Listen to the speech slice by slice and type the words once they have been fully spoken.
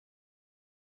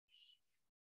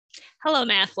Hello,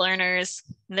 math learners.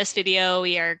 In this video,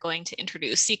 we are going to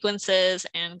introduce sequences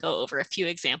and go over a few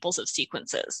examples of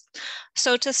sequences.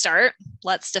 So to start,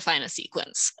 let's define a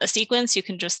sequence. A sequence, you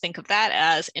can just think of that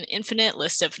as an infinite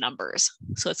list of numbers.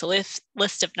 So it's a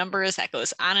list of numbers that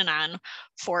goes on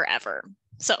forever.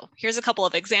 So here's a couple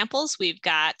of examples. We've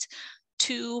got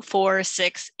 2, 4,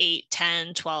 6, 8,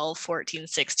 10, 12, 14,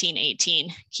 16,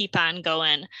 18. Keep on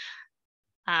going.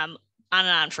 On and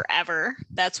on forever.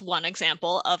 That's one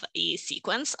example of a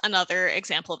sequence. Another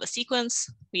example of a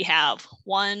sequence, we have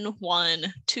 1,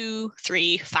 1, 2,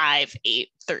 3, 5, 8,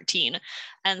 13,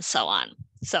 and so on.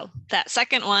 So that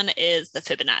second one is the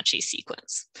Fibonacci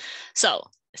sequence. So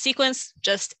sequence,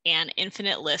 just an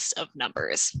infinite list of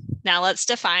numbers. Now let's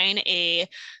define a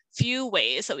few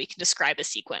ways that we can describe a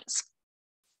sequence.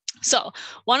 So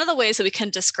one of the ways that we can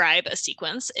describe a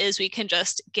sequence is we can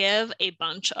just give a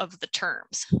bunch of the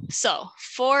terms. So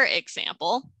for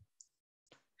example,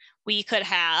 we could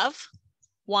have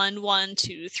 1, 1,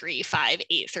 2, 3, 5,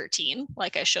 8, 13,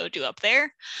 like I showed you up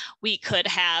there. We could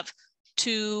have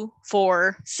 2,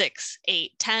 4, 6,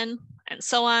 8, 10, and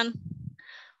so on.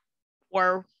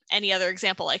 Or any other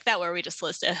example like that where we just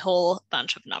list a whole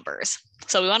bunch of numbers.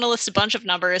 So we want to list a bunch of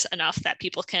numbers enough that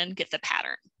people can get the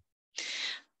pattern.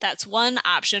 That's one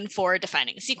option for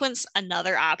defining a sequence.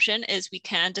 Another option is we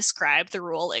can describe the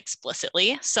rule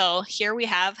explicitly. So here we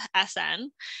have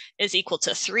Sn is equal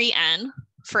to 3n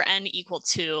for n equal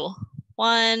to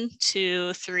 1,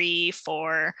 2, 3,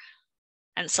 4,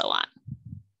 and so on.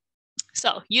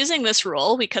 So using this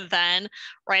rule, we could then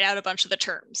write out a bunch of the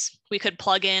terms. We could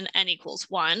plug in n equals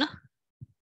 1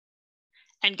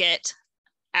 and get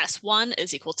S1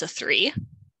 is equal to 3.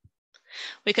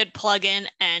 We could plug in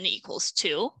n equals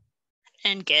 2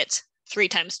 and get 3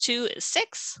 times 2 is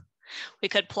 6. We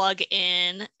could plug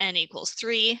in n equals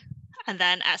 3, and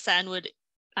then Sn would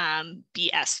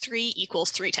be S3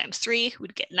 equals 3 times 3,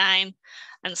 we'd get 9,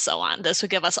 and so on. This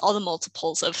would give us all the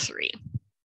multiples of 3.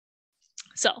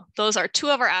 So those are two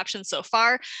of our options so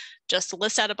far. Just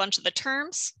list out a bunch of the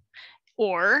terms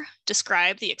or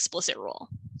describe the explicit rule.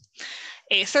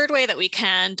 A third way that we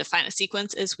can define a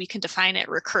sequence is we can define it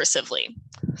recursively.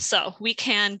 So we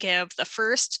can give the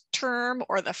first term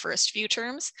or the first few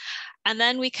terms, and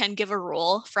then we can give a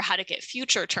rule for how to get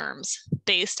future terms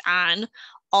based on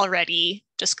already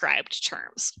described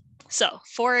terms. So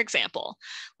for example,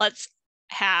 let's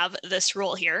have this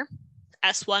rule here.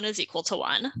 S1 is equal to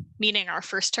 1, meaning our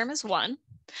first term is 1.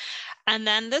 And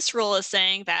then this rule is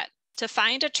saying that to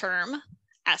find a term,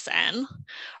 Sn,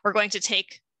 we're going to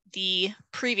take the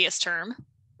previous term,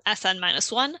 Sn minus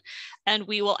 1, and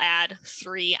we will add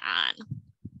 3 on.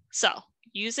 So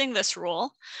using this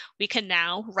rule, we can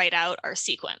now write out our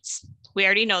sequence. We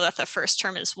already know that the first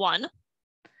term is 1.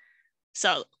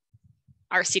 So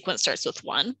our sequence starts with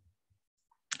 1.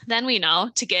 Then we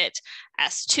know to get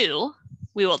S2,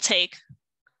 we will take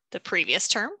the previous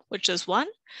term, which is 1,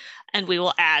 and we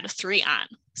will add 3 on.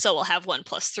 So we'll have 1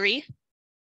 plus 3,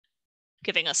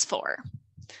 giving us 4.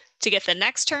 To get the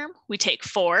next term, we take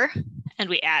 4 and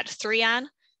we add 3 on,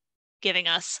 giving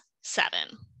us 7.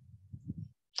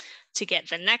 To get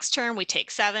the next term, we take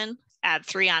 7, add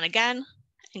 3 on again,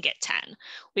 and get 10.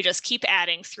 We just keep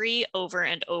adding 3 over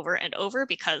and over and over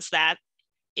because that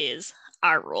is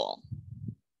our rule.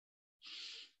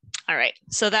 All right,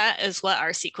 so that is what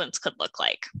our sequence could look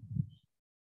like.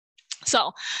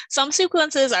 So some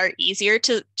sequences are easier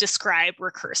to describe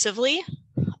recursively.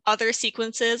 Other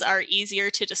sequences are easier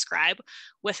to describe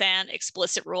with an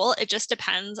explicit rule. It just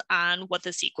depends on what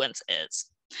the sequence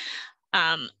is.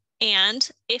 And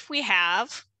if we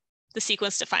have the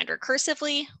sequence defined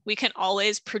recursively, we can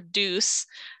always produce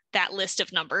that list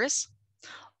of numbers.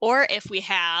 Or if we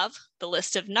have the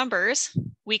list of numbers,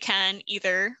 we can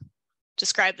either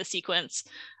describe the sequence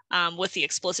with the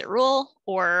explicit rule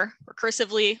or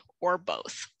recursively or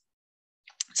both.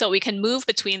 So we can move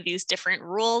between these different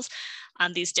rules,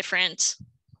 these different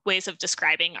ways of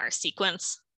describing our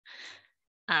sequence.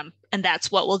 And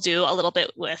that's what we'll do a little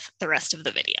bit with the rest of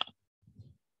the video.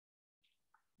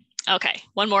 Okay,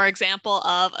 one more example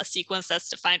of a sequence that's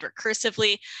defined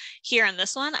recursively. Here in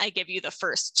this one, I give you the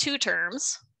first 2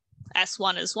 terms.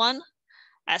 S1 is 1,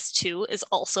 S2 is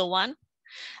also 1.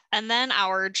 And then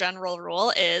our general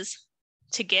rule is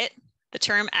to get the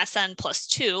term Sn plus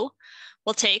 2,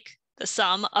 we'll take the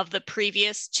sum of the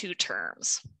previous 2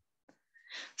 terms.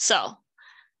 So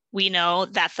we know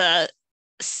that the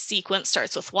sequence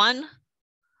starts with 1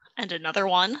 and another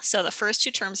 1. So the first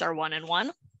 2 terms are 1 and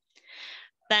 1.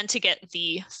 Then to get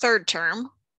the third term,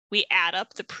 we add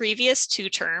up the previous 2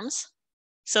 terms.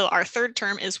 So our third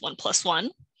term is 1 plus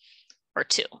 1, or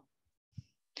 2.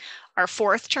 Our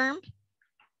fourth term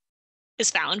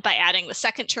is found by adding the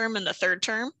second term and the third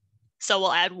term. So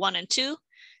we'll add 1 and 2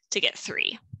 to get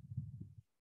 3.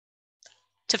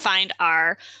 To find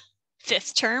our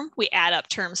fifth term, we add up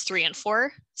terms 3 and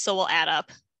 4. So we'll add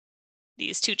up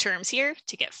these two terms here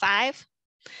to get 5.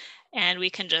 And we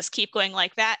can just keep going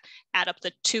like that, add up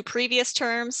the 2 previous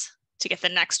terms to get the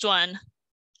next one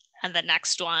and the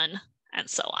next one, and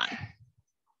so on.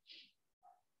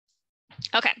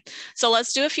 Okay, so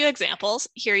let's do a few examples.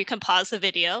 Here you can pause the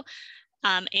video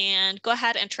and go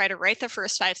ahead and try to write the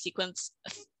first 5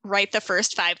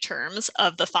 terms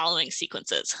of the following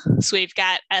sequences. So we've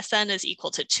got Sn is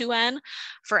equal to 2n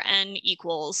for n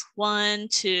equals 1,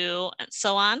 2, and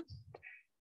so on.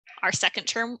 Our second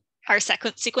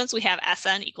sequence, we have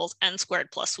Sn equals n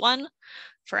squared plus 1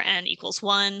 for n equals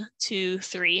 1, 2,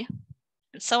 3,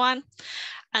 and so on.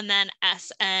 And then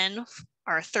Sn,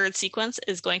 our third sequence,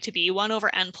 is going to be 1 over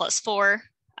n plus 4.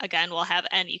 Again, we'll have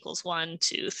n equals 1,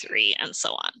 2, 3, and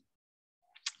so on.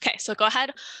 Okay, so go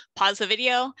ahead, pause the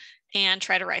video, and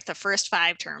try to write the first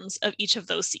 5 terms of each of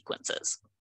those sequences.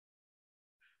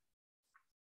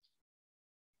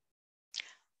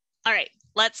 All right,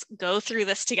 let's go through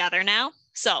this together now.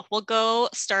 So we'll go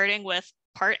starting with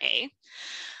part A.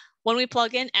 When we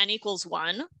plug in n equals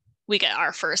 1, we get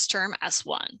our first term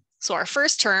S1. So our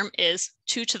first term is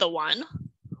 2 to the 1,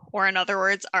 or in other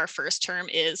words, our first term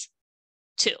is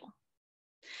 2.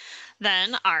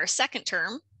 Then our second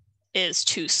term is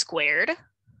 2 squared,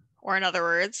 or in other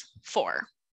words, 4.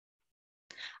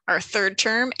 Our third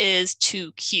term is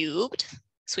 2 cubed,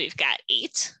 so we've got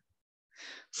 8.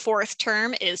 Fourth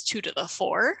term is 2 to the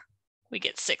 4, we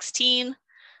get 16.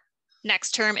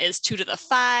 Next term is 2 to the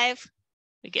 5,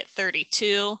 we get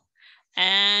 32,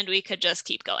 and we could just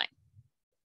keep going.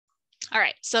 All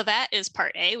right, so that is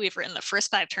part A. We've written the first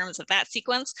 5 terms of that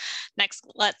sequence. Next,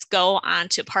 let's go on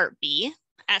to part B.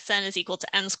 Sn is equal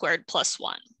to n squared plus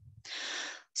 1.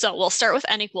 So we'll start with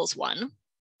n equals 1.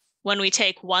 When we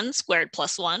take 1 squared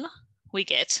plus 1, we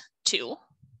get 2.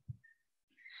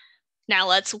 Now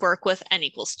let's work with n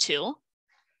equals 2.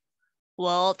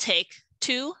 We'll take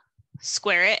 2,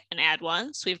 square it, and add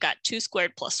 1. So we've got 2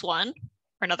 squared plus 1, or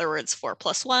in other words, 4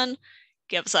 plus 1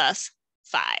 gives us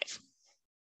 5.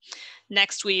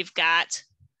 Next, we've got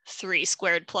 3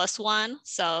 squared plus 1,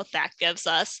 so that gives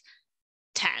us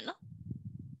 10.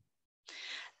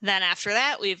 Then after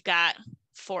that, we've got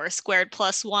 4 squared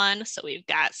plus 1, so we've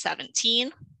got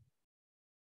 17.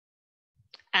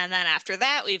 And then after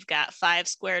that, we've got 5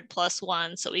 squared plus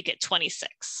 1, so we get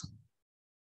 26.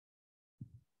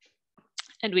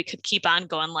 And we could keep on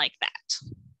going like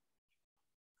that.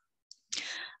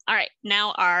 All right,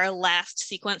 now our last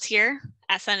sequence here,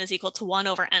 Sn is equal to 1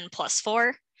 over n plus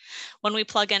 4. When we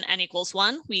plug in n equals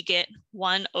 1, we get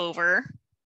 1 over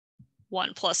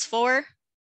 1 plus 4.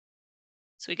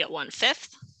 So we get 1/5.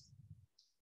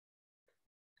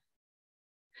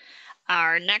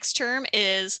 Our next term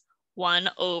is 1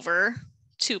 over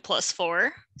 2 plus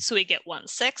 4. So we get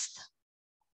 1/6.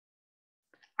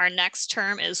 Our next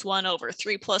term is 1 over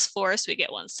 3 plus 4. So we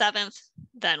get 1/7,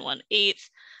 then 1/8,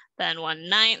 then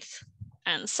 1/9,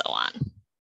 and so on.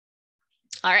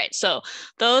 All right, so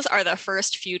those are the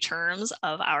first few terms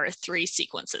of our 3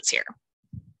 sequences here.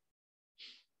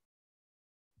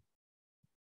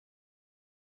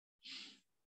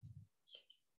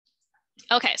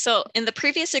 Okay, so in the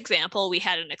previous example, we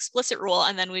had an explicit rule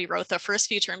and then we wrote the first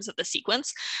few terms of the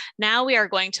sequence. Now we are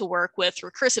going to work with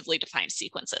recursively defined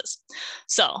sequences.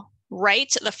 So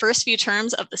write the first few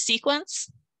terms of the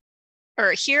sequence,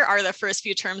 or here are the first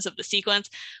few terms of the sequence.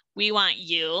 We want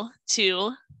you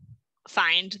to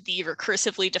find the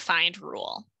recursively defined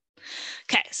rule.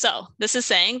 Okay, so this is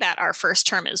saying that our first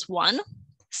term is 1,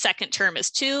 second term is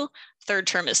 2, third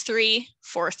term is 3,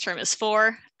 fourth term is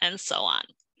 4, and so on.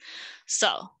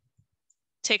 So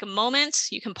take a moment,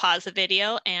 you can pause the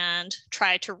video and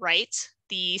try to write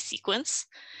the sequence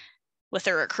with a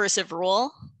recursive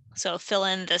rule. So fill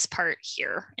in this part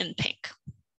here in pink.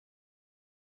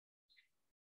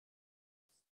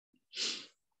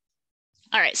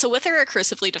 All right, so with a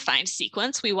recursively defined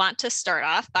sequence, we want to start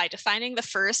off by defining the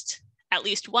first at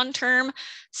least one term.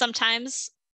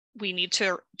 Sometimes we need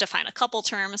to define a couple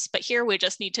terms, but here we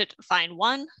just need to define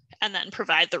one and then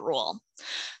provide the rule.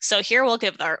 So here we'll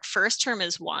give our first term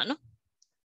is 1.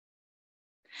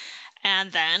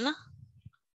 And then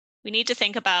we need to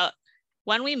think about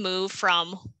when we move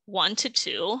from 1 to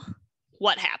 2,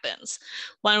 what happens?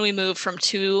 When we move from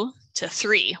 2 to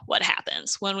 3, what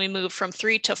happens? When we move from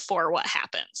 3 to 4, what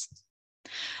happens?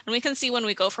 And we can see when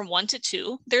we go from 1 to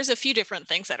 2, there's a few different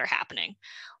things that are happening.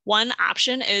 One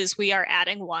option is we are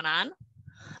adding 1 on.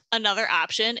 Another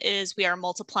option is we are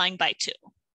multiplying by 2.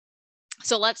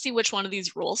 So let's see which one of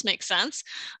these rules makes sense,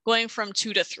 going from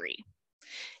 2 to 3.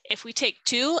 If we take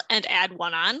 2 and add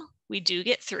 1 on, we do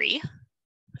get 3.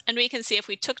 And we can see if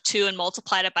we took 2 and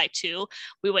multiplied it by 2,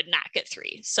 we would not get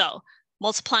 3. So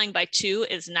multiplying by 2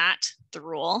 is not the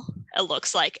rule. It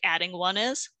looks like adding 1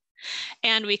 is.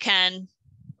 And we can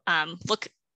look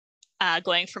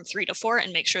going from 3 to 4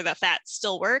 and make sure that that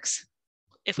still works.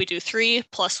 If we do 3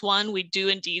 plus 1, we do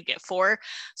indeed get 4.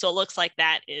 So it looks like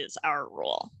that is our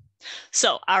rule.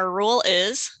 So our rule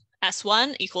is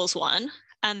S1 equals 1,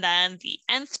 and then the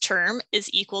nth term is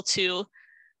equal to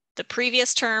the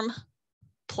previous term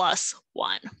plus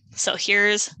 1. So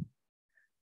here's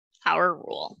our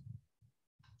rule.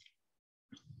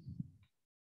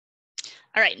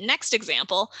 All right, next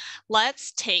example,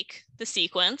 let's take the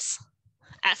sequence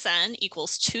Sn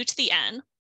equals 2 to the n,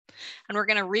 and we're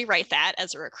going to rewrite that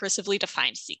as a recursively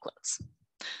defined sequence.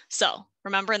 So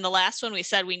remember in the last one, we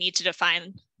said we need to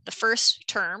define the first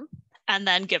term and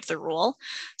then give the rule.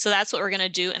 So that's what we're going to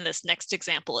do in this next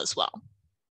example as well.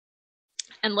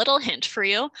 And little hint for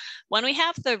you, when we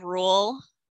have the rule,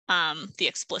 the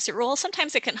explicit rule,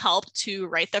 sometimes it can help to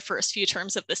write the first few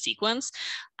terms of the sequence.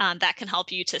 That can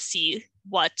help you to see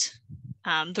what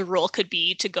the rule could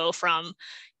be to go from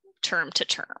term to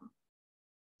term.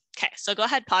 Okay, so go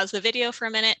ahead, pause the video for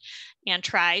a minute and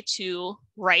try to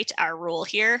write our rule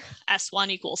here. S1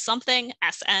 equals something,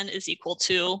 Sn is equal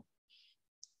to,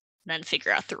 then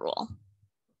figure out the rule.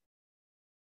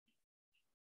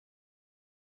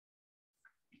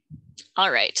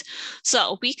 All right,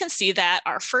 so we can see that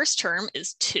our first term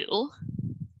is 2.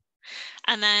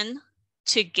 And then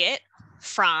to get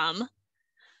from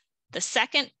the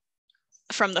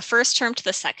first term to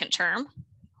the second term,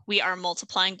 we are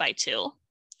multiplying by 2.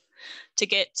 To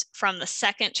get from the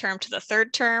second term to the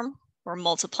third term, we're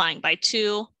multiplying by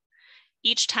 2.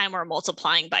 Each time we're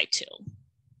multiplying by 2.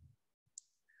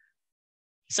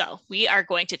 So we are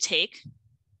going to take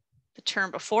the term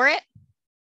before it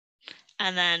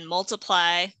and then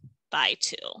multiply by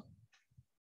 2.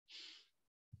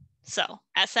 So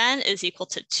Sn is equal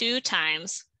to 2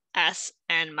 times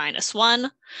Sn minus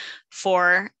 1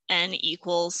 for n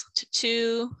equals to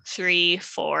 2, 3,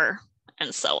 4,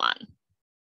 and so on.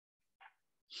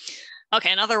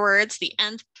 Okay, in other words, the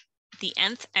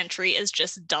nth entry is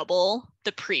just double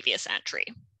the previous entry.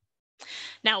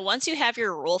 Now, once you have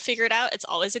your rule figured out, it's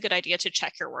always a good idea to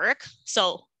check your work.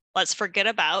 So let's forget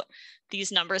about these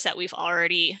numbers that we've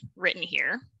already written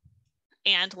here.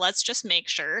 And let's just make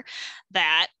sure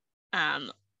that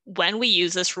when we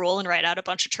use this rule and write out a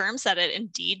bunch of terms, that it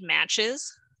indeed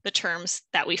matches the terms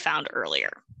that we found earlier.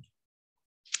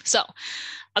 So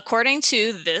according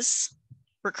to this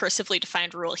recursively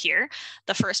defined rule here,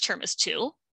 the first term is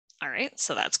 2. All right,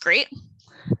 so that's great.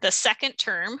 The second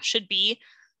term should be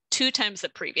 2 times the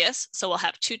previous. So we'll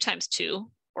have 2 times 2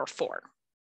 or 4.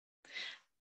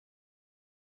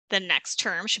 The next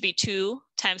term should be 2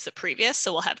 times the previous.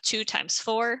 So we'll have 2 times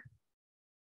 4,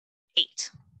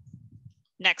 8.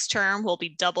 Next term will be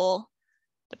double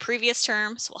the previous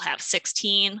term. So we'll have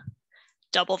 16.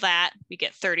 Double that, we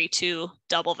get 32,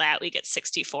 double that, we get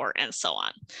 64, and so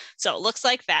on. So it looks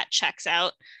like that checks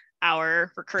out.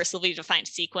 Our recursively defined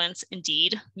sequence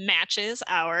indeed matches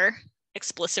our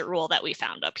explicit rule that we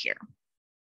found up here.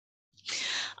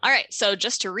 All right, so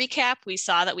just to recap, we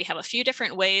saw that we have a few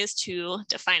different ways to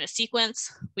define a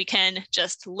sequence. We can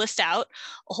just list out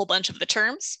a whole bunch of the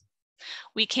terms.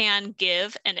 We can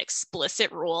give an explicit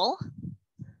rule.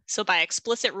 So by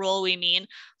explicit rule, we mean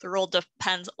the rule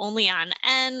depends only on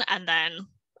n and then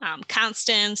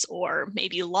constants or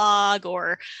maybe log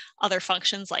or other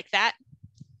functions like that.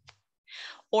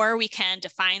 Or we can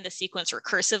define the sequence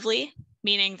recursively,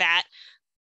 meaning that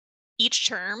each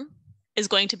term is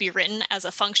going to be written as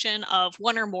a function of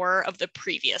one or more of the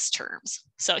previous terms.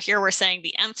 So here we're saying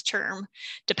the nth term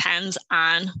depends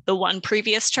on the one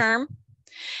previous term.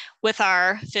 With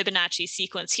our Fibonacci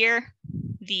sequence here,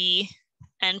 the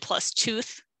n plus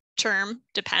 2th term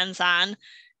depends on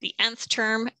the nth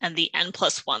term and the n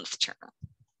plus 1th term.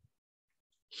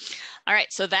 All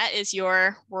right, so that is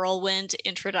your whirlwind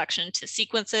introduction to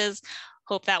sequences.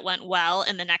 Hope that went well.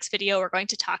 In the next video, we're going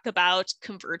to talk about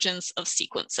convergence of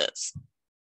sequences.